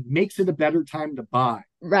transacting makes it a better time to buy.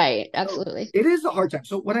 Right. So Absolutely. it is a hard time.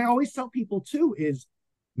 So what I always tell people too is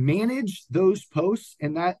manage those posts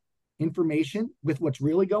and that information with what's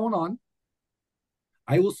really going on.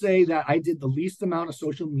 I will say that I did the least amount of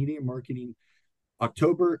social media marketing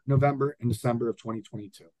October, November, and December of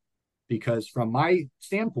 2022 because from my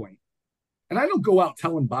standpoint, and I don't go out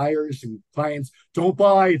telling buyers and clients, don't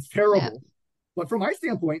buy, it's Yeah. terrible. But from my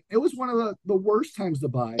standpoint, it was one of the worst times to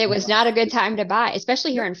buy It in the was not last a good year. time to buy,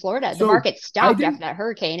 especially here Yep. in Florida. The So market I stopped after didn't, that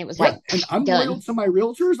hurricane. It was yep. like And I'm loyal done. to my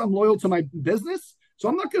realtors. I'm loyal to my business. So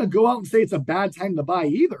I'm not going to go out and say it's a bad time to buy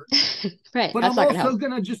either. Right. But That's I'm not going to help. also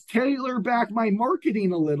going to just tailor back my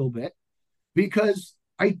marketing a little bit because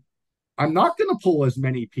I'm not going to pull as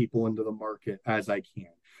many people into the market as I can.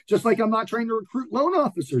 Just like I'm not trying to recruit loan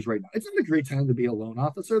officers right now. It's not a great time to be a loan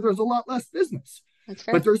officer. There's a lot less business. That's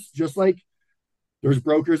But fair. there's just like there's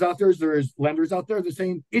brokers out there's lenders out there that are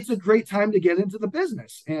saying it's a great time to get into the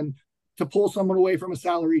business and to pull someone away from a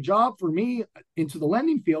salary job for me into the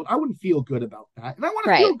lending field. I wouldn't feel good about that. And I want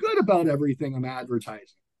to feel Right. good about everything I'm advertising.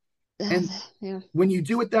 And Yeah. when you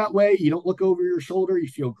do it that way, you don't look over your shoulder, you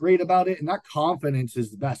feel great about it. And that confidence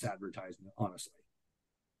is the best advertisement, honestly.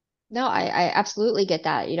 No, I absolutely get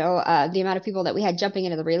that. The amount of people that we had jumping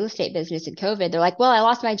into the real estate business in COVID, they're like, well, I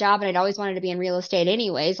lost my job and I'd always wanted to be in real estate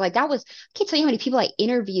anyways. Like I can't tell you how many people I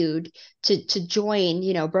interviewed to join,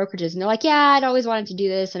 brokerages. And they're like, yeah, I'd always wanted to do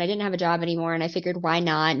this and I didn't have a job anymore. And I figured, why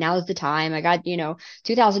not? Now's the time. I got,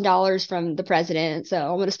 $2,000 from the president. So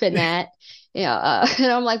I'm going to spend that.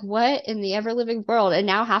 And I'm like, what in the ever living world? And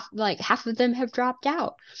now half of them have dropped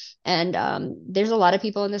out. And there's a lot of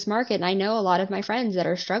people in this market, and I know a lot of my friends that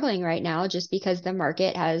are struggling right now just because the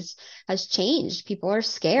market has changed. People are Yeah.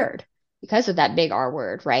 scared because of that big R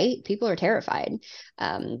word, right? People are terrified.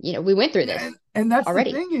 We went through this And that's the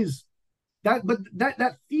already. thing is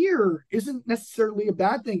that fear isn't necessarily a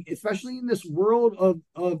bad thing, especially in this world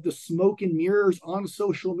of the smoke and mirrors on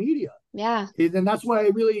social media. Yeah. And that's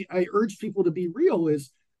why I urge people to be real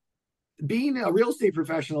is being a real estate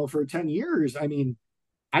professional for 10 years. I mean,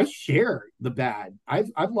 I share the bad.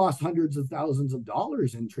 I've lost hundreds of thousands of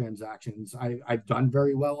dollars in transactions. I've done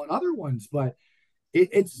very well on other ones, but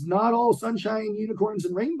it's not all sunshine, unicorns,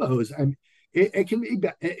 and rainbows. I mean,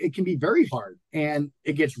 it can be very hard, and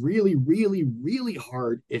it gets really, really, really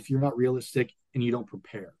hard if you're not realistic and you don't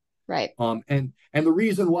prepare. Right. And the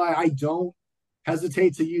reason why I don't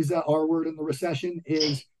hesitate to use that R word in the recession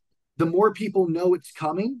is the more people know it's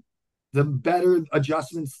coming, the better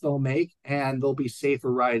adjustments they'll make, and they'll be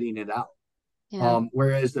safer riding it out. Yeah.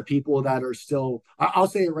 Whereas the people that are still, I'll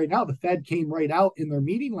say it right now, the Fed came right out in their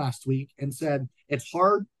meeting last week and said it's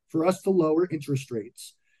hard for us to lower interest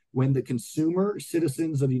rates when the consumer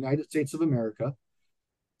citizens of the United States of America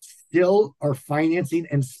still are financing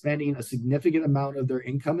and spending a significant amount of their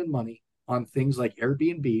income and money on things like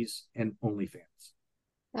Airbnbs and OnlyFans.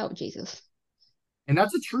 Oh, Jesus. And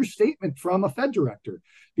that's a true statement from a Fed director,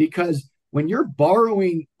 because when you're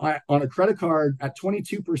borrowing on a credit card at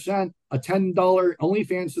 22%, a $10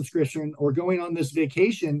 OnlyFans subscription, or going on this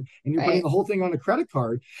vacation and you're putting the whole thing on a credit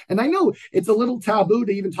card. And I know it's a little taboo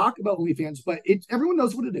to even talk about OnlyFans, but everyone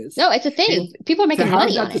knows what it is. No, it's a thing. And people are making money on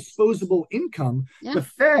it. To have that disposable income, the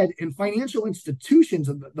Fed and financial institutions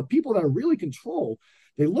and the people that are really control,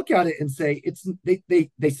 they look at it and say,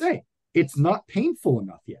 they say it's not painful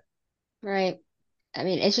enough yet. Right. I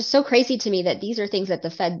mean, it's just so crazy to me that these are things that the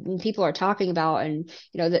Fed and people are talking about, and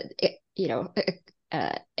in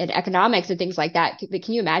economics and things like that.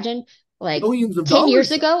 Can you imagine, like, billions of 10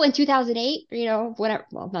 years ago in 2008, whatever,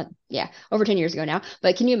 well, not, over 10 years ago now,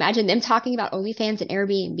 but can you imagine them talking about OnlyFans and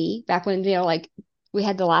Airbnb back when, like, we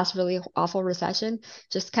had the last really awful recession?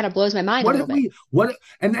 Just kind of blows my mind a little bit.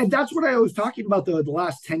 And that's what I was talking about, the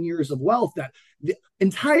last 10 years of wealth, that the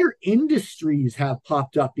entire industries have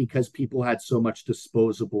popped up because people had so much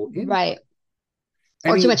disposable income. Right.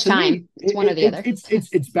 Or too much time. It's one or the other.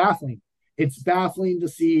 It's baffling. It's baffling to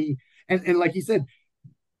see. And like you said,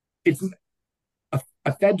 it's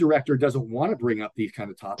a Fed director doesn't want to bring up these kind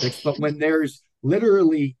of topics, but when there's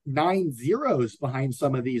literally 9 zeros behind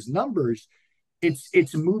some of these numbers,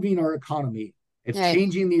 it's moving our economy. It's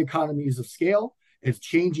changing the economies of scale. It's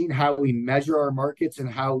changing how we measure our markets and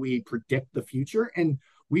how we predict the future. And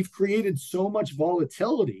we've created so much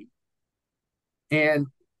volatility. And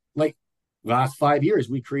like last 5 years,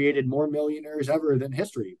 we created more millionaires ever than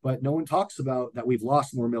history, but no one talks about that we've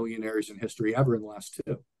lost more millionaires in history ever in the last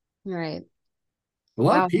 2. Right. A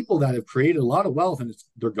lot of people that have created a lot of wealth, and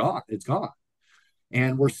they're gone. It's gone.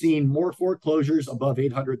 And we're seeing more foreclosures above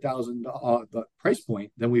 $800,000 the price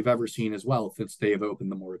point than we've ever seen as well since they have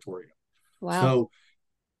opened the moratorium. Wow.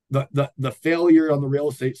 So the failure on the real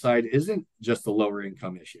estate side isn't just a lower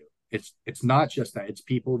income issue. It's not just that. It's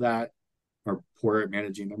people that are poor at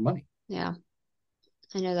managing their money. Yeah.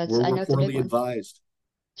 I know that's we're poorly advised.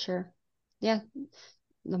 Sure. Yeah.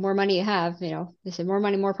 The more money you have, they say more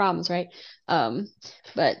money, more problems, right?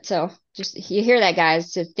 But so just, you hear that,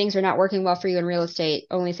 guys. If things are not working well for you in real estate,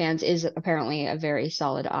 OnlyFans is apparently a very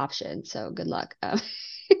solid option. So good luck.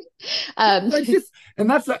 And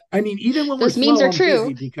that's, I mean, even when those we're memes slow, are true,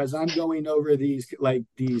 busy, because I'm going over these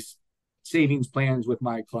savings plans with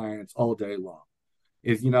my clients all day long.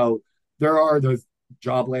 There are those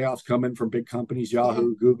job layoffs coming from big companies,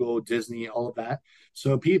 Yahoo, Google, Disney, all of that.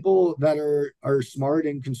 So people that are smart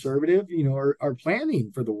and conservative, are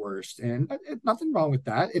planning for the worst, and nothing wrong with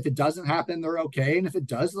that. If it doesn't happen, they're okay, and if it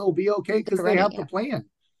does, they'll be okay because they have the plan.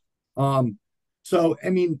 So I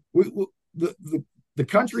mean, the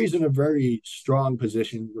country is in a very strong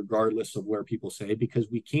position, regardless of where people say, because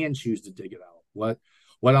we can choose to dig it out.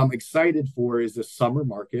 What I'm excited for is the summer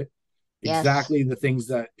market. Exactly the things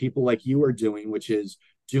that people like you are doing, which is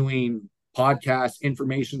doing podcasts,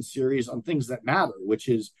 information series on things that matter, which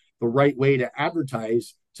is the right way to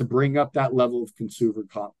advertise to bring up that level of consumer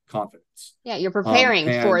confidence. Yeah, you're preparing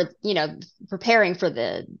for the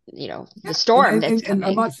the storm that's coming. And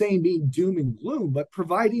I'm not saying being doom and gloom, but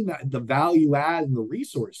providing the value add and the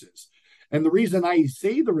resources. And the reason I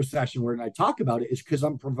say the recession word and I talk about it is because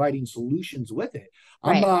I'm providing solutions with it.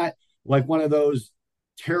 I'm not like one of those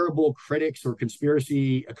terrible critics or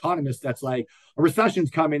conspiracy economists that's like, a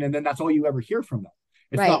recession's coming and then that's all you ever hear from them.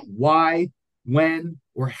 It's not why, when,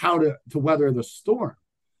 or how to weather the storm.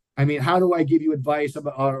 I mean, how do I give you advice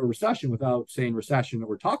about a recession without saying recession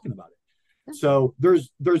or talking about it? So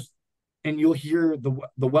there's and you'll hear the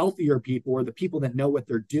wealthier people, or the people that know what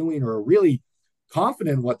they're doing or are really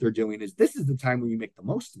confident in what they're doing, is this is the time when you make the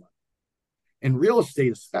most money. In real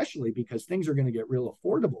estate, especially, because things are going to get real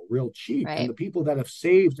affordable, real cheap. And the people that have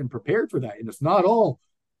saved and prepared for that, and it's not all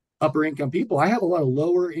upper income people. I have a lot of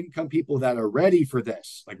lower income people that are ready for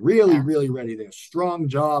this, like really, really ready. They have strong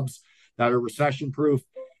jobs that are recession proof.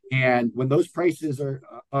 And when those prices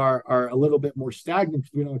are a little bit more stagnant,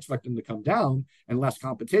 because we don't expect them to come down, and less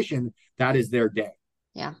competition, that is their day.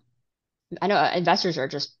 Yeah. I know investors are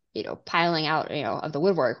just, piling out, of the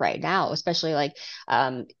woodwork right now, especially like,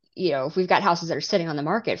 um, if we've got houses that are sitting on the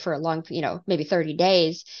market for a long, maybe 30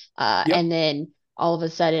 days, Yep. and then all of a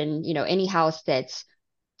sudden, any house that's,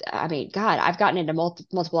 I mean, God, I've gotten into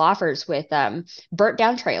multiple offers with burnt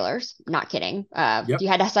down trailers. Not kidding. Yep. You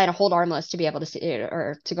had to sign a hold arm list to be able to see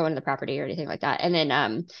or to go into the property or anything like that. And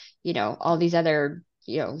then, all these other,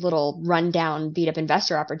 little rundown, beat up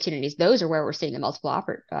investor opportunities. Those are where we're seeing the multiple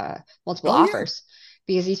Oh yeah. offers,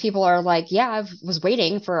 because these people are like, yeah, I was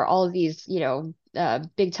waiting for all of these,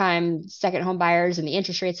 big time second home buyers and the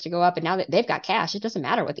interest rates to go up. And now that they've got cash, it doesn't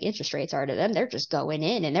matter what the interest rates are to them. They're just going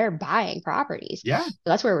in and they're buying properties. Yeah. So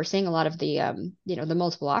that's where we're seeing a lot of the, the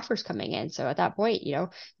multiple offers coming in. So at that point,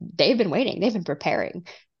 they've been waiting, they've been preparing.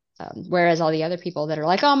 Whereas all the other people that are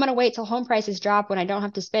like, oh, I'm going to wait till home prices drop when I don't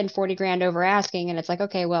have to spend 40 grand over asking. And it's like,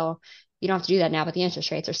 okay, well, you don't have to do that now, but the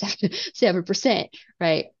interest rates are 7%,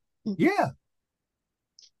 right? Yeah.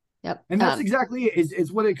 Yep. And that's exactly it,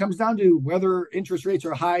 is what it comes down to, whether interest rates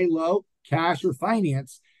are high, low, cash, or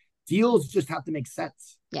finance. Deals just have to make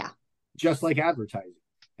sense, Yeah. just like advertising.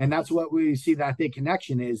 And that's what we see that big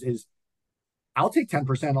connection is I'll take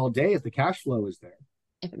 10% all day if the cash flow is there.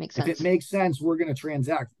 If it makes If it sense. makes sense, we're going to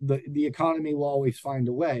transact. The economy will always find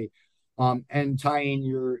a way. And tying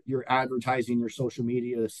your advertising, your social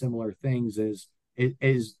media to similar things is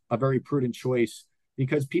a very prudent choice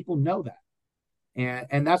because people know that.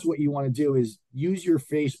 And that's what you want to do is use your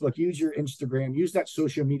Facebook, use your Instagram, use that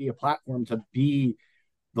social media platform to be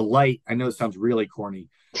the light. I know it sounds really corny,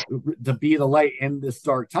 to be the light in this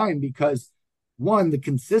dark time because one, the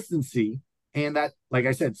consistency and that, like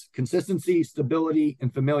I said, consistency, stability,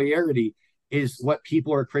 and familiarity is what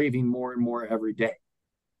people are craving more and more every day.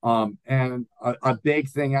 And a big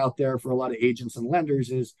thing out there for a lot of agents and lenders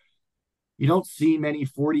is you don't see many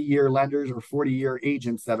 40-year lenders or 40-year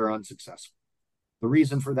agents that are unsuccessful. The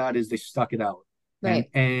reason for that is they stuck it out. And Right.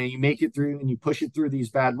 and you make it through and you push it through these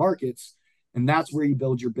bad markets. And that's where you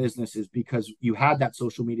build your business is because you had that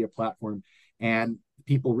social media platform and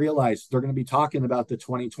people realize they're going to be talking about the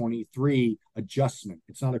 2023 adjustment.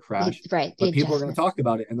 It's not a crash, Right. The but people are going to adjustment. talk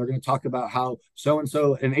about it and they're going to talk about how so and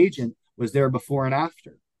so an agent was there before and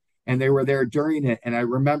after. And they were there during it. And I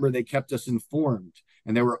remember they kept us informed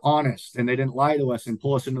and they were honest and they didn't lie to us and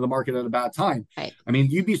pull us into the market at a bad time. Right. I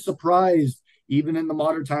mean, you'd be surprised even in the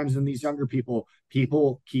modern times and these younger people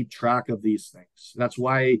keep track of these things. That's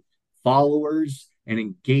why followers and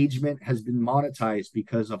engagement has been monetized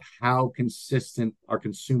because of how consistent our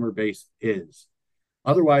consumer base is.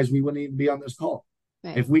 Otherwise, we wouldn't even be on this call.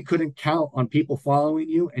 Right. If we couldn't count on people following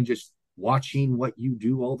you and just watching what you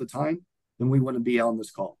do all the time, then we wouldn't be on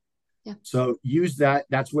this call. Yeah. So use that.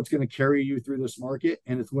 That's what's going to carry you through this market.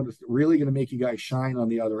 And it's what's really going to make you guys shine on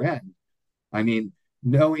the other end. I mean,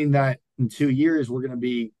 knowing that in 2 years we're going to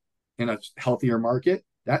be in a healthier market,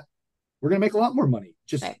 that we're going to make a lot more money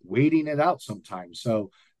just Right. waiting it out sometimes. So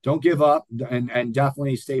don't give up and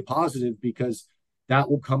definitely stay positive because that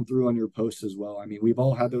will come through on your posts as well. I mean, we've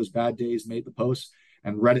all had those bad days, made the posts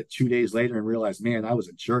and read it 2 days later and realized, man, I was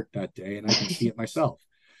a jerk that day. And I can see it myself.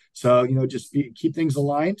 So, just keep things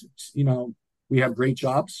aligned. We have great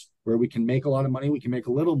jobs where we can make a lot of money. We can make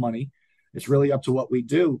a little money. It's really up to what we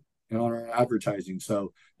do on our advertising.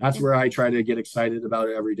 So that's Yeah. where I try to get excited about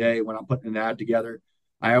it every day when I'm putting an ad together.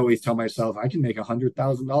 I always tell myself I can make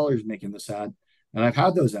 $100,000 making this ad, and I've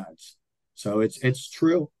had those ads. So it's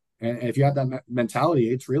true. And if you have that mentality,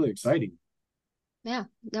 it's really exciting. Yeah,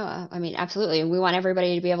 no, I mean, absolutely. And we want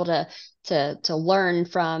everybody to be able to learn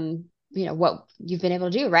from, what you've been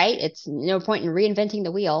able to do, right? It's no point in reinventing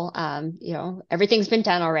the wheel. Everything's been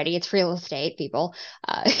done already. It's real estate, people.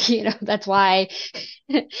 That's why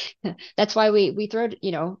that's why we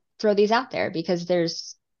throw these out there because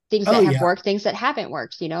there's things Oh that have yeah. worked, things that haven't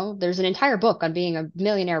worked. There's an entire book on being a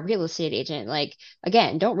millionaire real estate agent. Like,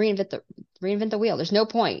 again, don't reinvent the wheel. There's no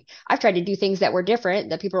point. I've tried to do things that were different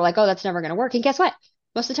that people are like, oh, that's never going to work. And guess what?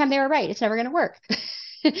 Most of the time they were right. It's never going to work.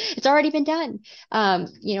 It's already been done.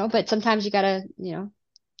 But sometimes you gotta,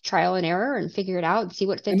 trial and error and figure it out and see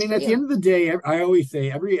what I fits mean, for at the you. end of the day, I always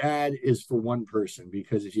say every ad is for one person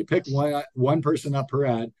because if you pick one person up per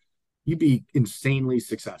ad, you'd be insanely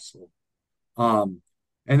successful. Um,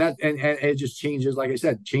 and it just changes, like I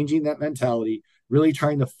said, changing that mentality, really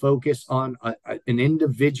trying to focus on an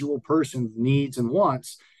individual person's needs and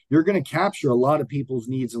wants. You're going to capture a lot of people's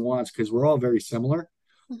needs and wants because we're all very similar.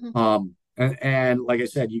 Mhm. And like I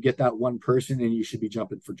said, you get that one person and you should be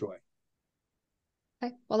jumping for joy.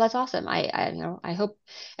 Okay. Well, that's awesome. I hope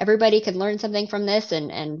everybody can learn something from this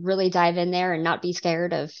and really dive in there and not be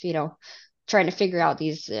scared of, trying to figure out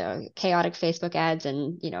these chaotic Facebook ads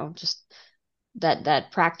and, just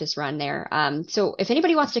that practice run there. So if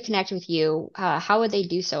anybody wants to connect with you, how would they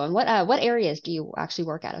do so? And what areas do you actually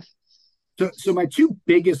work out of? So my two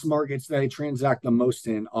biggest markets that I transact the most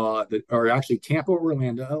in are actually Tampa,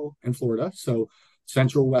 Orlando, and Florida. So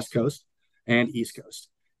Central, West Coast, and East Coast,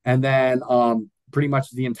 and then pretty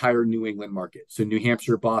much the entire New England market. So New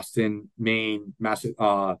Hampshire, Boston, Maine,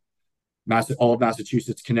 all of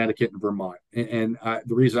Massachusetts, Connecticut, and Vermont. And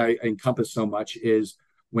the reason I encompass so much is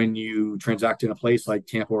when you transact in a place like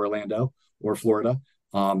Tampa, Orlando, or Florida,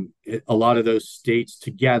 a lot of those states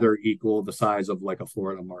together equal the size of like a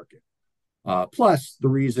Florida market. Plus, the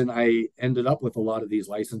reason I ended up with a lot of these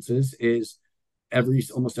licenses is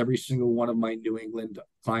almost every single one of my New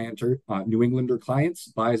Englander clients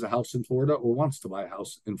buys a house in Florida or wants to buy a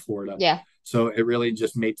house in Florida. Yeah. So it really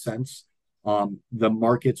just made sense. The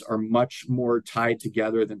markets are much more tied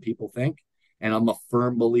together than people think, and I'm a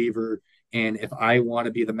firm believer in if I want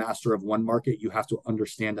to be the master of one market, you have to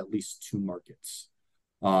understand at least two markets.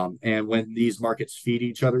 And when these markets feed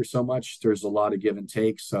each other so much, there's a lot of give and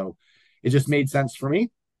take. So it just made sense for me.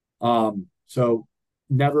 So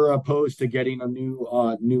never opposed to getting a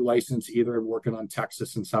new license either. I'm working on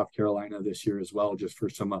Texas and South Carolina this year as well, just for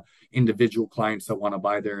some individual clients that want to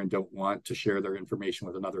buy there and don't want to share their information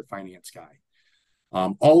with another finance guy.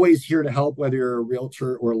 Always here to help, whether you're a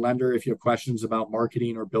realtor or a lender. If you have questions about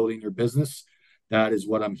marketing or building your business, that is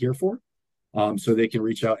what I'm here for. So they can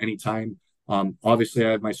reach out anytime. Obviously,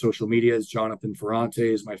 I have my social medias. Jonathan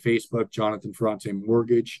Ferrante is my Facebook. Jonathan Ferrante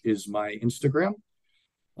Mortgage is my Instagram.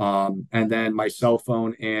 And then my cell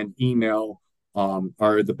phone and email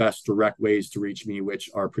are the best direct ways to reach me, which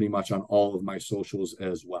are pretty much on all of my socials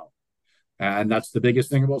as well. And that's the biggest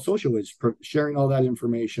thing about social is sharing all that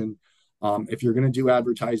information. If you're going to do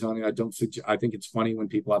advertise on it, I think it's funny when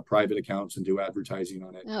people have private accounts and do advertising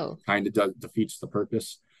on it. Oh, Kind of defeats the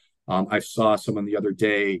purpose. I saw someone the other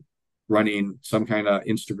day running some kind of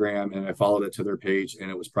Instagram and I followed it to their page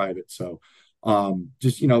and it was private. So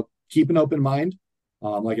just, keep an open mind.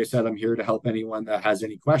 Like I said, I'm here to help anyone that has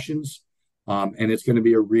any questions. And it's going to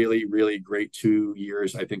be a really, really great 2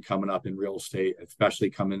 years, I think, coming up in real estate,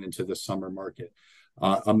 especially coming into the summer market.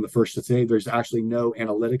 I'm the first to say there's actually no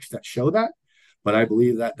analytics that show that, but I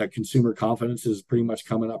believe that consumer confidence is pretty much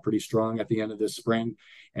coming up pretty strong at the end of this spring,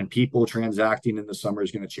 and people transacting in the summer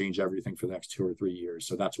is going to change everything for the next 2 or 3 years.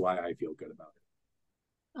 So that's why I feel good about it.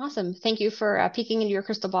 awesome. Thank you for peeking into your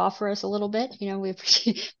crystal ball for us a little bit. We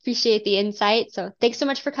appreciate the insight. So thanks so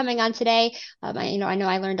much for coming on today. I know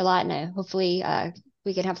I learned a lot, and hopefully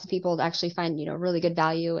we can have some people to actually find, really good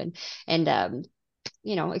value and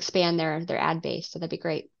expand their ad base. So that'd be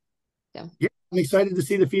great. So. Yeah, I'm excited to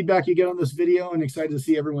see the feedback you get on this video and excited to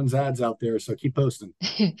see everyone's ads out there. So keep posting.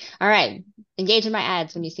 All right. Engage in my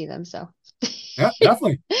ads when you see them. So yeah,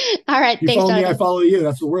 definitely. All right. You Thanks, follow Jonathan. me, I follow you.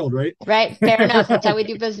 That's the world, right? Right. Fair enough. That's how we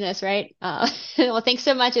do business, right? Well, thanks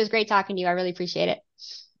so much. It was great talking to you. I really appreciate it.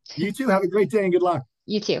 You too. Have a great day and good luck.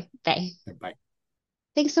 You too. Bye. Bye.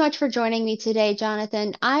 Thanks so much for joining me today,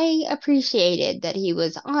 Jonathan. I appreciated that he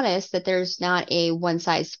was honest that there's not a one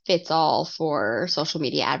size fits all for social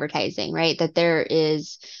media advertising, right? That there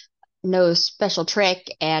is no special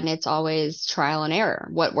trick and it's always trial and error.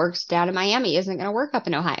 What works down in Miami isn't going to work up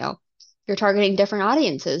in Ohio. You're targeting different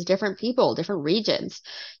audiences, different people, different regions.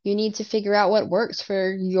 You need to figure out what works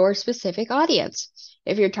for your specific audience.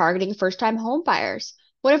 If you're targeting first-time home buyers,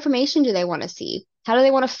 what information do they want to see? How do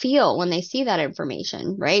they want to feel when they see that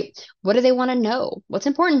information, right? What do they want to know? What's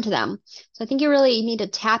important to them? So I think you really need to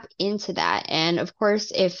tap into that. And of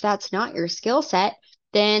course, if that's not your skill set,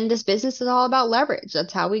 then this business is all about leverage.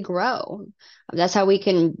 That's how we grow. That's how we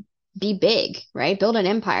can be big, right? Build an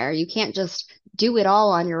empire. You can't just do it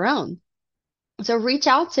all on your own. So reach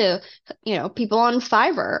out to, people on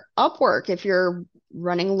Fiverr, Upwork, if you're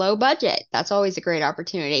running low budget. That's always a great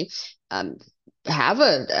opportunity. Have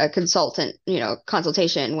a consultant,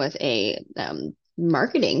 consultation with a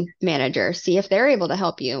marketing manager. See if they're able to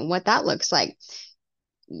help you and what that looks like.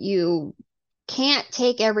 You can't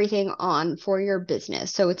take everything on for your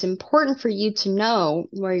business. So it's important for you to know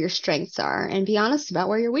where your strengths are and be honest about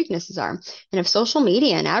where your weaknesses are. And if social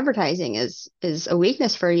media and advertising is a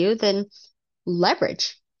weakness for you, then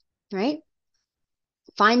leverage, right?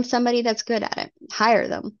 Find somebody that's good at it, hire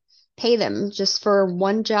them, pay them just for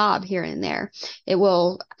one job here and there. It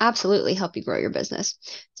will absolutely help you grow your business.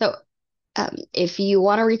 So If you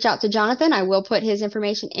want to reach out to Jonathan, I will put his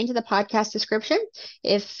information into the podcast description.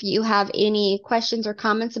 If you have any questions or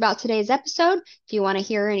comments about today's episode, if you want to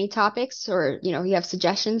hear any topics or you have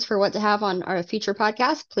suggestions for what to have on our future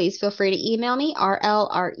podcast, please feel free to email me,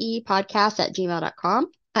 rlrepodcast@gmail.com.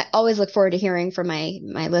 I always look forward to hearing from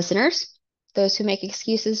my listeners. Those who make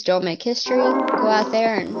excuses don't make history. Go out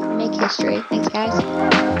there and make history. Thanks, guys.